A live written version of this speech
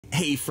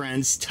Hey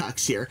friends,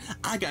 TUXX here.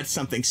 I got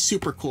something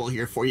super cool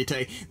here for you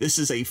today. This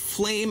is a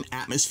flame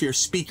atmosphere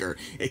speaker.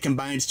 It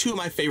combines two of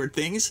my favorite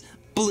things,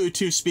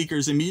 Bluetooth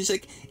speakers and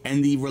music,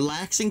 and the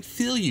relaxing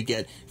feel you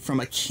get from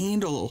a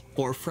candle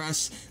or a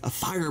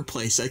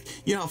fireplace. Like,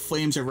 you know how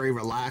flames are very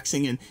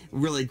relaxing and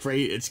really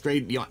great. It's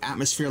great, you know,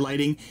 atmosphere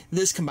lighting.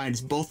 This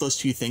combines both those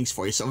two things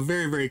for you. So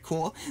very, very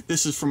cool.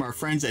 This is from our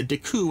friends at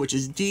DIKAOU, which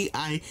is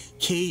DIKAOU,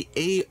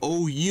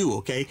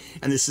 okay?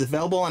 And this is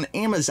available on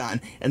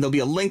Amazon, and there'll be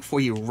a link for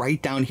you right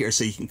down here,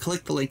 so you can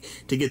click the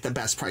link to get the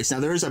best price.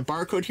 Now, there is a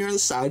barcode here on the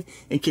side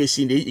in case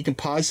you need it. You can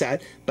pause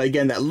that, but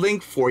again, that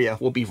link for you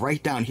will be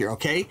right down here,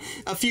 okay?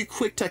 A few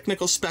quick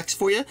technical specs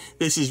for you.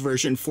 This is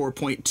version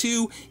 4.2.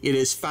 It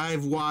is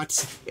 5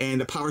 watts,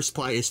 and the power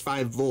supply is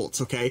 5 volts,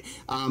 okay?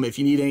 If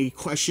you need any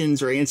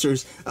questions or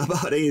answers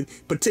about a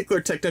particular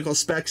technical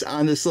specs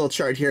on this little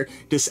chart here,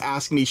 just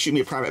ask me, shoot me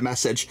a private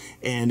message,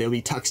 and it'll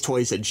be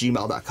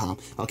tuxtoys@gmail.com,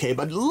 okay?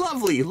 But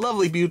lovely,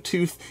 lovely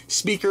Bluetooth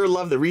speaker.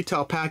 Love the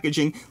retail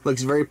packaging.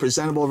 Looks very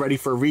presentable, ready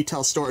for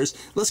retail stores.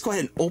 Let's go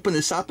ahead and open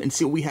this up and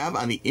see what we have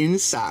on the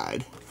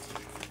inside.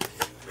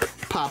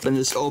 Popping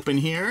this open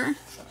here.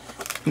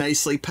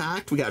 Nicely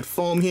packed. We got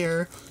foam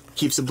here.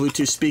 Keeps the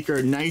Bluetooth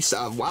speaker nice.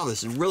 Wow,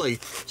 this is really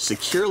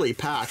securely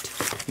packed.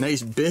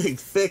 Nice, big,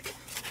 thick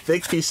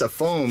piece of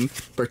foam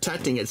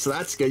protecting it, so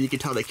that's good. You can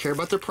tell they care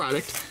about their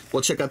product.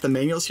 We'll check out the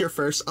manuals here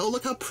first. Oh,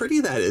 look how pretty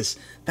that is.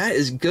 That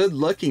is good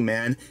looking,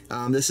 man.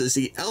 This is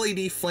the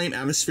LED Flame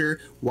Atmosphere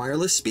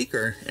wireless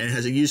speaker, and it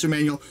has a user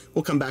manual.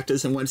 We'll come back to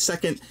this in 1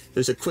 second.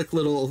 There's a quick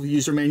little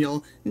user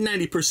manual.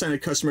 90%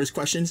 of customers'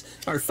 questions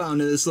are found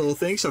in this little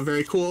thing, so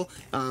very cool.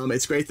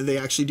 It's great that they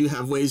actually do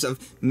have ways of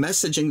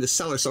messaging the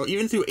seller. So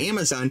even through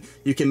Amazon,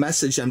 you can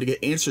message them to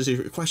get answers to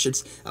your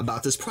questions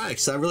about this product.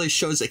 So that really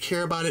shows they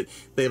care about it.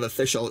 They have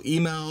official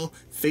email,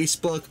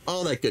 Facebook,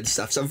 all that good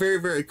stuff. So very,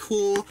 very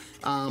cool.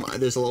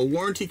 There's a little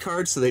warranty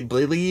card, so they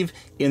believe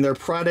in their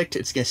product.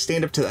 It's going to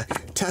stand up to the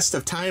test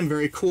of time.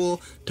 Very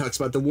cool. Talks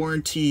about the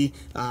warranty,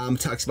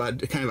 talks about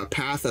kind of a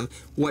path of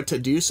what to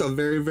do. So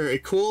very, very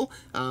cool.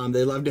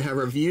 They love to have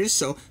reviews,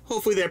 so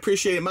hopefully they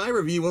appreciate my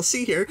review. We'll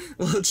see here.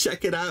 We'll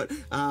check it out.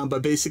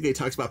 But basically it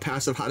talks about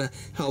passive, how to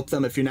help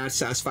them. If you're not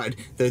satisfied,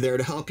 they're there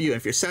to help you.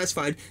 If you're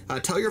satisfied,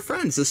 tell your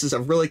friends. This is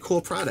a really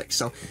cool product.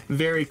 So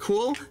very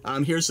cool.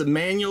 Here's the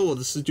manual. We'll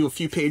just do a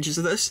few pages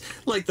of this.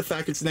 Like the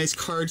fact it's nice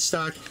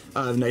cardstock,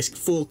 nice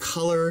full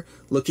color,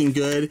 looking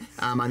good.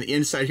 On the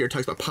inside here, it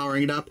talks about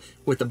powering it up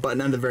with the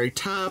button on the very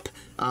top.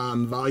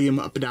 Volume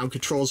up and down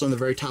controls on the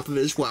very top of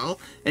it as well.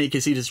 And you can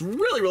see this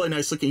really, really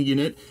nice looking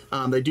unit.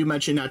 They do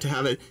mention not to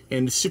have it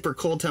in super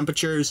cold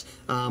temperatures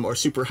or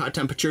super hot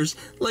temperatures,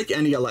 like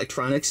any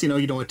electronics. You know,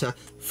 you don't want to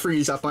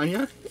freeze up on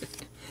you.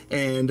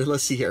 And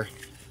let's see here.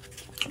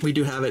 We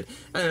do have it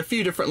in a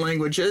few different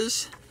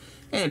languages.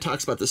 And it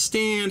talks about the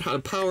stand, how to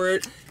power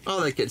it,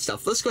 all that good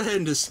stuff. Let's go ahead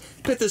and just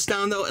put this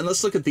down though, and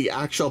let's look at the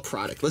actual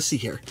product. Let's see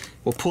here.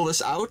 We'll pull this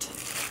out.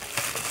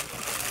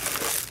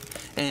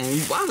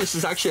 And wow, this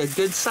is actually a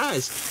good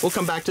size. We'll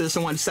come back to this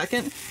in 1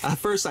 second.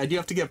 First, I do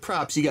have to give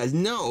props. You guys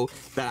know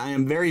that I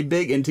am very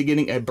big into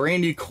getting a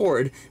brand new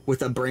cord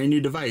with a brand new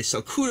device.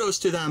 So kudos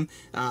to them.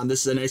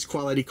 This is a nice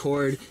quality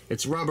cord.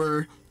 It's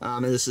rubber.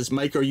 And this is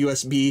micro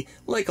USB,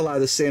 like a lot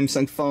of the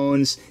Samsung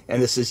phones,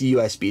 and this is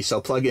USB,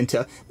 so plug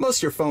into most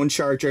of your phone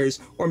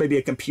chargers or maybe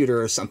a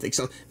computer or something.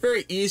 So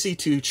very easy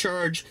to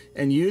charge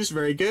and use,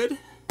 very good.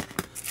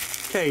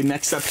 Okay,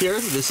 next up here,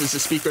 this is the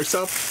speaker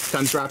itself.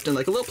 Comes wrapped in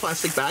like a little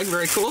plastic bag,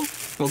 very cool.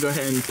 We'll go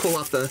ahead and pull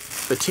off the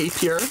tape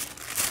here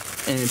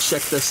and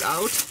check this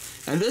out.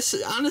 And this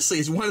honestly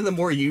is one of the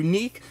more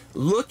unique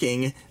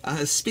looking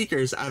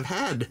speakers I've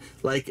had.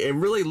 Like, it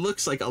really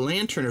looks like a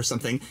lantern or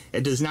something.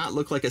 It does not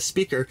look like a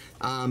speaker.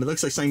 It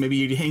looks like something maybe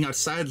you'd hang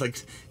outside, like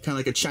kind of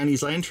like a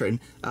Chinese lantern.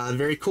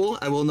 Very cool.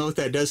 I will note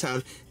that it does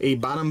have a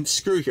bottom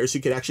screw here, so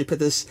you could actually put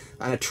this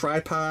on a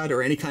tripod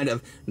or any kind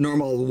of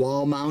normal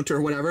wall mount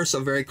or whatever. So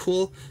very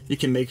cool. You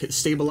can make it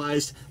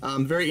stabilized.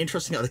 Very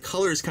interesting how the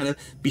color is kind of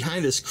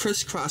behind this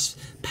crisscross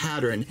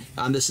pattern.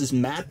 This is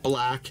matte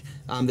black.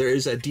 There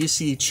is a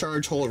DC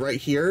charge hole right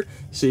here,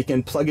 so you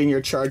can plug in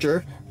your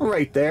charger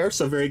right there.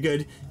 So very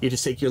good. You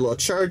just take your little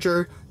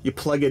charger, you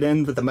plug it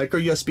in with the micro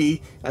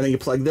USB, and then you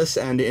plug this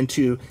end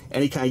into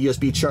any kind of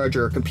USB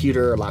charger or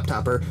computer or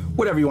laptop or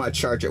whatever you want to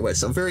charge it with.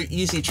 So very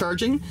easy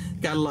charging.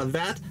 Gotta love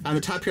that. On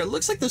the top here, it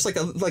looks like there's like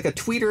a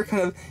tweeter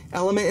kind of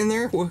element in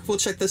there. We'll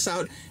check this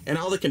out. And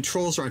all the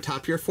controls are on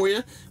top here for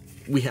you.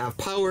 We have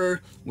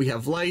power, we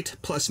have light,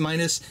 plus,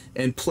 minus,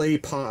 and play,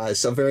 pause.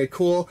 So very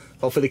cool.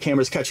 Hopefully the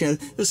camera's catching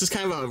it. This is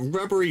kind of a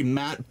rubbery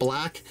matte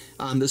black.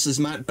 This is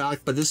matte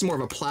black, but this is more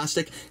of a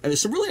plastic. And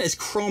there's some really nice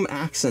chrome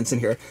accents in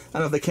here. I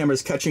don't know if the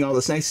camera's catching all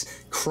this nice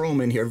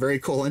chrome in here. Very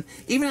cool. And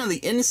even on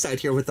the inside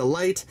here with the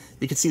light,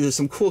 you can see there's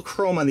some cool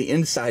chrome on the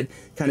inside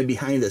kind of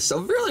behind this. So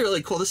really,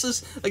 really cool. This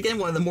is, again,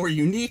 one of the more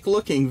unique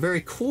looking,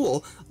 very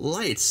cool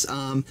lights.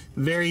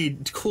 Very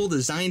cool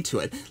design to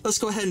it. Let's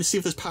go ahead and see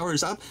if this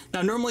powers up.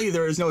 Now, normally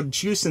there is no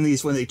juice in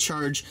these when they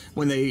charge,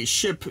 when they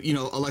ship, you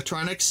know,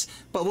 electronics,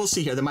 but we'll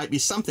see here. There might be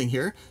something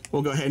here.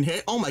 We'll go ahead and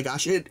hit. Oh my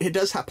gosh, it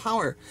does have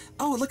power.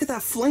 Oh, look at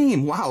that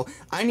flame. Wow,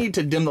 I need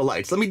to dim the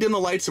lights. Let me dim the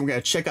lights and we're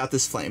gonna check out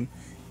this flame.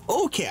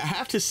 Okay, I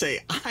have to say,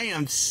 I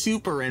am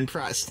super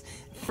impressed.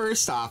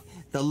 First off,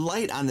 the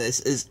light on this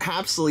is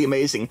absolutely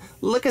amazing.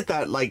 Look at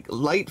that, like,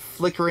 light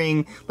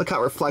flickering. Look how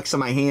it reflects on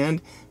my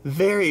hand.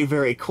 Very,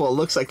 very cool.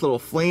 Looks like little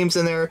flames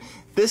in there.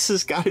 This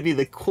has got to be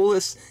the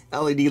coolest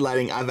LED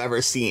lighting I've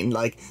ever seen.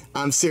 Like,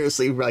 I'm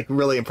seriously, like,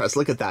 really impressed.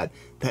 Look at that.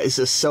 That is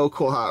just so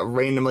cool how it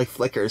randomly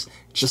flickers,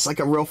 just like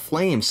a real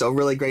flame. So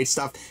really great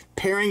stuff.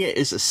 Pairing it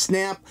is a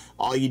snap.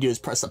 All you do is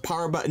press the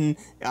power button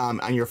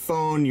on your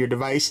phone, your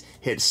device,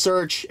 hit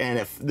search, and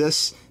if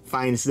this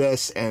finds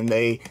this, and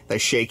they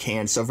shake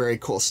hands. So very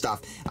cool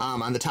stuff.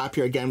 On the top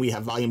here again, we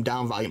have volume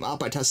down, volume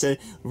up. I tested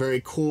it. Very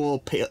cool.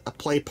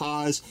 Play,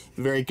 pause.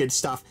 Very good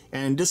stuff.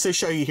 And just to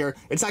show you here,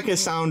 it's not going to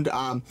sound.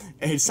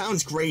 It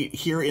sounds great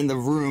here in the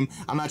room.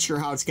 I'm not sure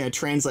how it's going to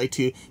translate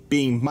to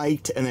being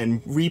mic'd and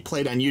then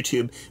replayed on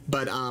YouTube.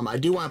 But I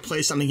do want to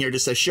play something here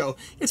just to show.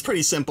 It's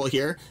pretty simple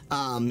here.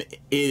 It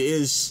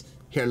is.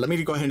 Here, let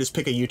me go ahead and just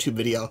pick a YouTube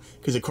video,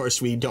 because of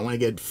course we don't want to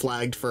get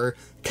flagged for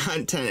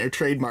content or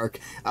trademark.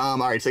 All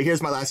right, so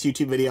here's my last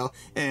YouTube video,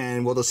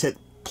 and we'll just hit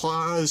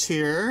pause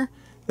here.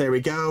 There we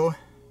go.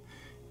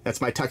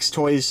 That's my TUXX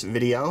Toys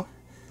video,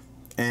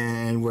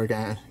 and we're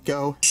gonna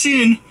go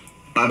soon.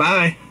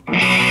 Bye-bye.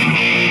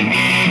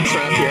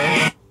 Right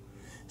here.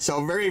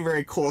 So very,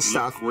 very cool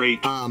stuff.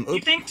 Great.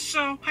 You think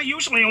so? I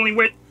usually only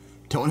wait.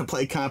 Don't want to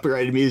play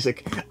copyrighted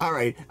music. All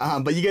right,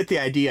 but you get the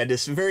idea.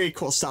 Just very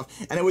cool stuff,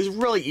 and it was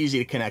really easy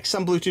to connect.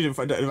 Some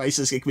Bluetooth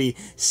devices, it can be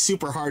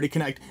super hard to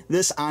connect.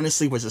 This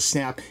honestly was a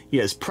snap.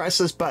 You just press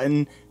this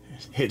button,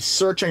 hit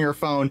search on your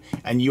phone,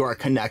 and you are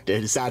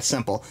connected. It's that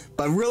simple.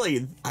 But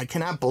really, I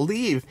cannot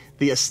believe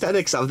the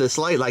aesthetics of this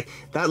light. Like,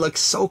 that looks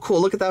so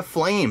cool. Look at that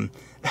flame.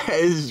 That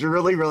is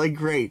really, really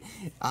great.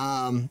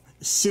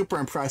 Super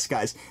impressed,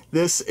 guys.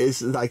 This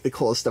is like the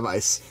coolest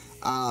device.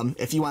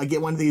 If you want to get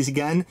one of these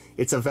again,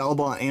 it's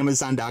available on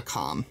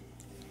Amazon.com.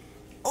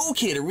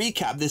 Okay, to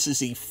recap, this is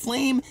the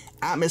Flame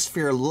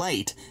Atmosphere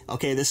Light.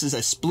 Okay, this is a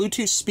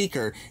Bluetooth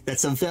speaker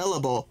that's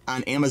available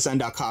on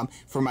Amazon.com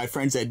for my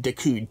friends at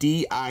DIKAOU,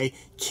 D-I-K-A-O-U.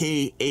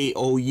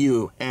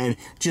 And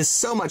just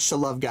so much to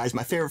love, guys.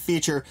 My favorite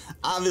feature,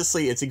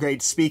 obviously, it's a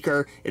great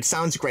speaker. It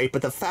sounds great,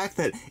 but the fact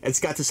that it's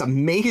got this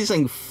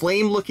amazing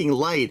flame-looking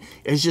light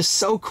is just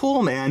so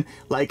cool, man.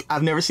 Like,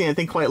 I've never seen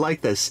anything quite like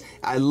this.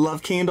 I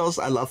love candles.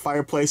 I love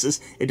fireplaces.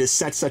 It just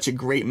sets such a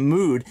great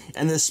mood.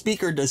 And the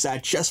speaker does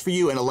that just for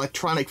you in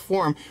electronic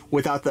form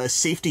without the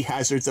safety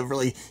hazards of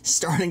really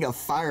starting a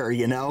fire,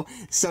 you know?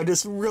 So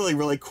just really,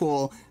 really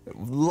cool.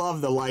 Love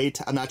the light.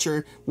 I'm not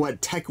sure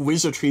what tech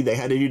wizardry they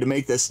had to do to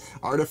make this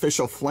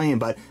artificial flame,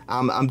 but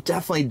I'm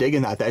definitely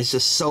digging that. That's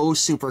just so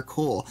super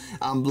cool.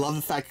 Love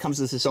the fact it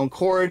comes with its own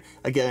cord.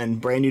 Again,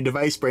 brand new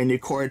device, brand new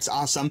cord. It's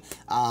awesome.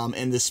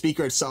 And the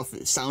speaker itself,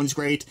 it sounds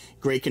great.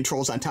 Great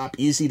controls on top,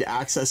 easy to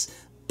access.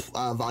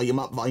 Volume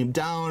up, volume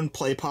down,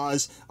 play,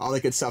 pause, all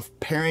that good stuff.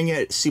 Pairing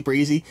it, super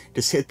easy.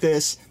 Just hit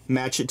this,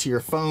 match it to your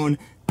phone.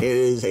 It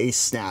is a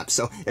snap.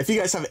 So if you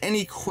guys have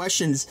any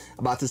questions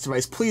about this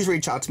device, please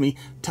reach out to me,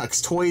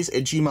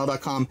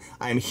 tuxtoys@gmail.com.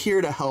 I am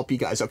here to help you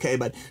guys, okay?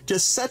 But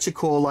just such a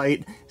cool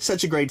light,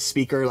 such a great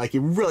speaker. Like,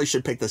 you really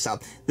should pick this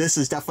up. This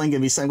is definitely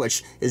going to be something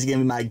which is going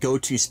to be my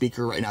go-to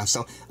speaker right now.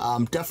 So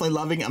definitely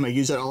loving it. I'm going to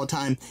use it all the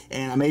time.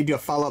 And I may do a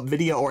follow-up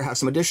video or have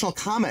some additional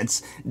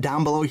comments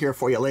down below here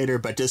for you later.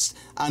 But just,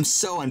 I'm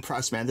so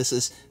impressed, man. This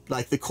is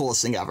like the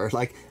coolest thing ever.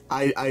 Like,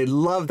 I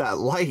love that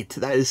light.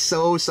 That is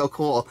so, so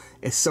cool.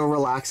 It's so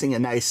relaxing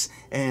and nice.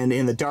 And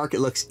in the dark, it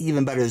looks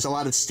even better. There's a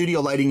lot of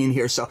studio lighting in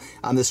here. So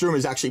this room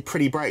is actually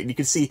pretty bright. You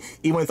can see,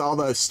 even with all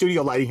the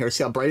studio lighting here,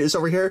 see how bright it is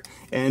over here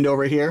and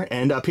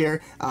up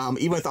here.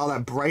 Even with all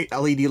that bright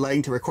LED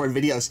lighting to record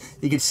videos,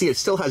 you can see it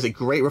still has a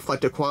great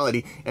reflective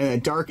quality. And in the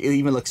dark, it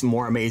even looks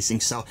more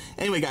amazing. So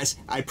anyway, guys,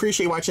 I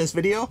appreciate watching this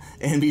video.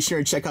 And be sure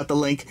to check out the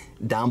link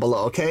down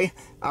below, okay?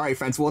 All right,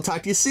 friends, we'll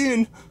talk to you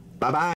soon. Bye-bye.